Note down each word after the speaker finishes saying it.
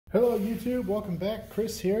Hello YouTube, welcome back.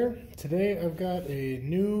 Chris here. Today I've got a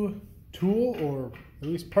new tool, or at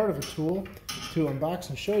least part of a tool, to unbox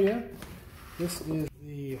and show you. This is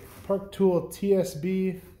the Park Tool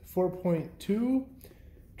TSB 4.2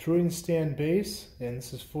 Truing Stand Base, and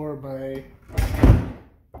this is for my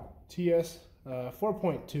TS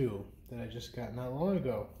 4.2 that I just got not long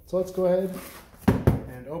ago. So let's go ahead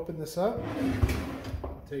and open this up and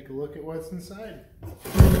take a look at what's inside.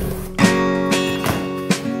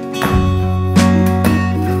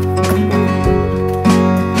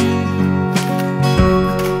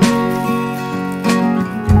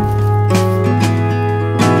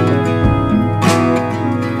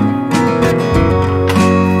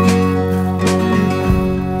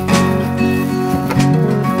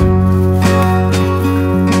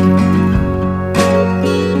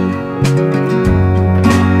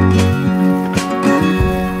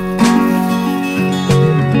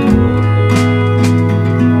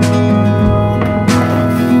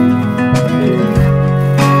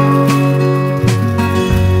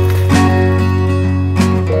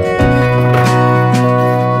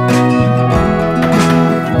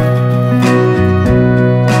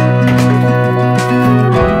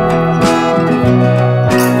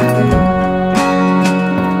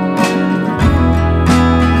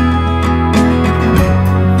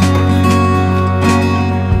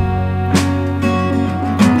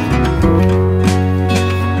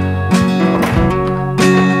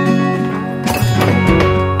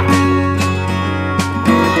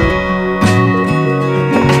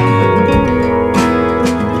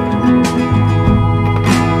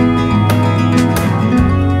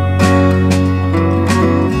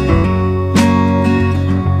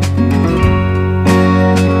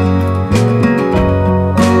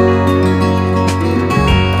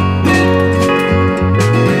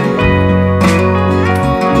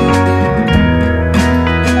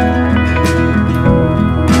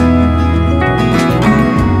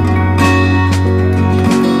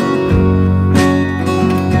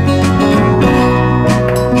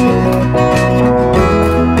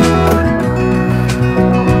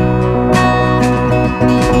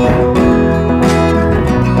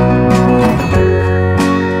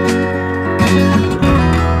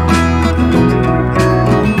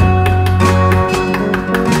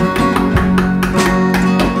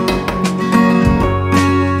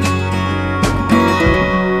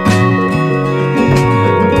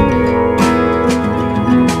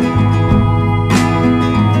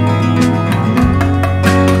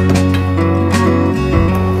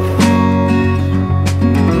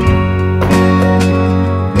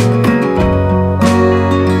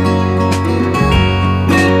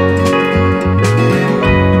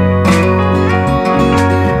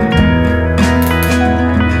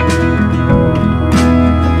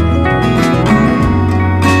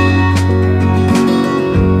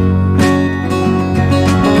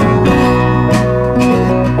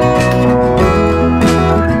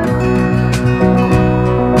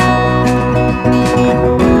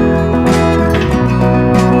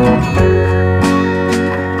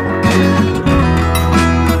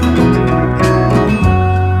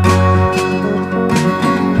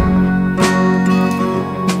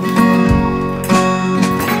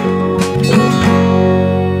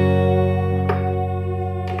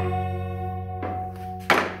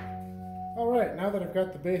 Now that I've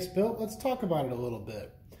got the base built, let's talk about it a little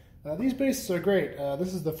bit. These bases are great.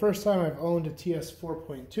 This is the first time I've owned a TS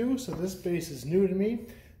 4.2, so this base is new to me.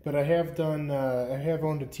 But I have owned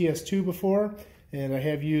a TS2 before, and I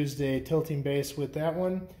have used a tilting base with that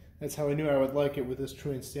one. That's how I knew I would like it with this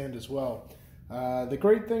truing stand as well. The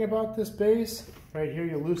great thing about this base, right here,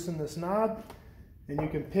 you loosen this knob, and you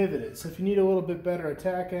can pivot it. So if you need a little bit better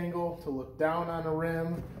attack angle to look down on a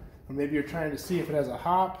rim, or maybe you're trying to see if it has a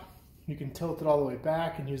hop, you can tilt it all the way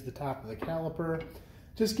back and use the top of the caliper.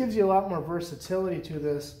 Just gives you a lot more versatility to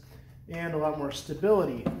this and a lot more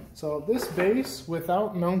stability. So this base,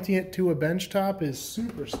 without mounting it to a bench top, is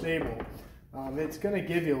super stable. It's going to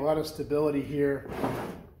give you a lot of stability here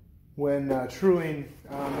when truing.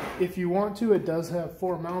 If you want to, it does have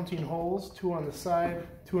 4 mounting holes, 2 on the side,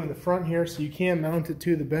 2 in the front here, so you can mount it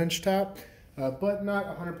to the bench top, but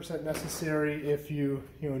not 100% necessary if you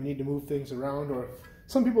need to move things around, or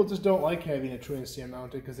some people just don't like having a truing stand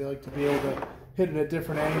mounted because they like to be able to hit it at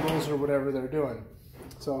different angles or whatever they're doing.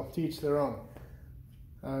 So to each their own.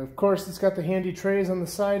 Of course, it's got the handy trays on the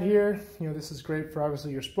side here. This is great for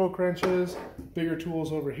obviously your spoke wrenches, bigger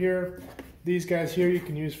tools over here. These guys here you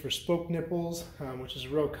can use for spoke nipples, which is a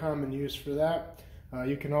real common use for that.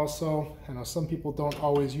 You can also, I know some people don't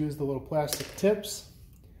always use the little plastic tips.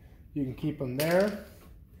 You can keep them there.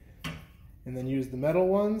 and then use the metal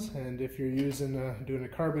ones. And if you're doing a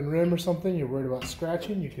carbon rim or something, you're worried about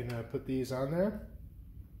scratching, you can put these on there.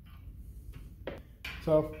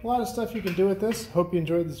 So a lot of stuff you can do with this. Hope you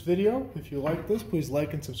enjoyed this video. If you like this, please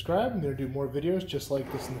like and subscribe. I'm going to do more videos just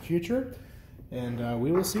like this in the future. And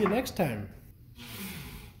we will see you next time.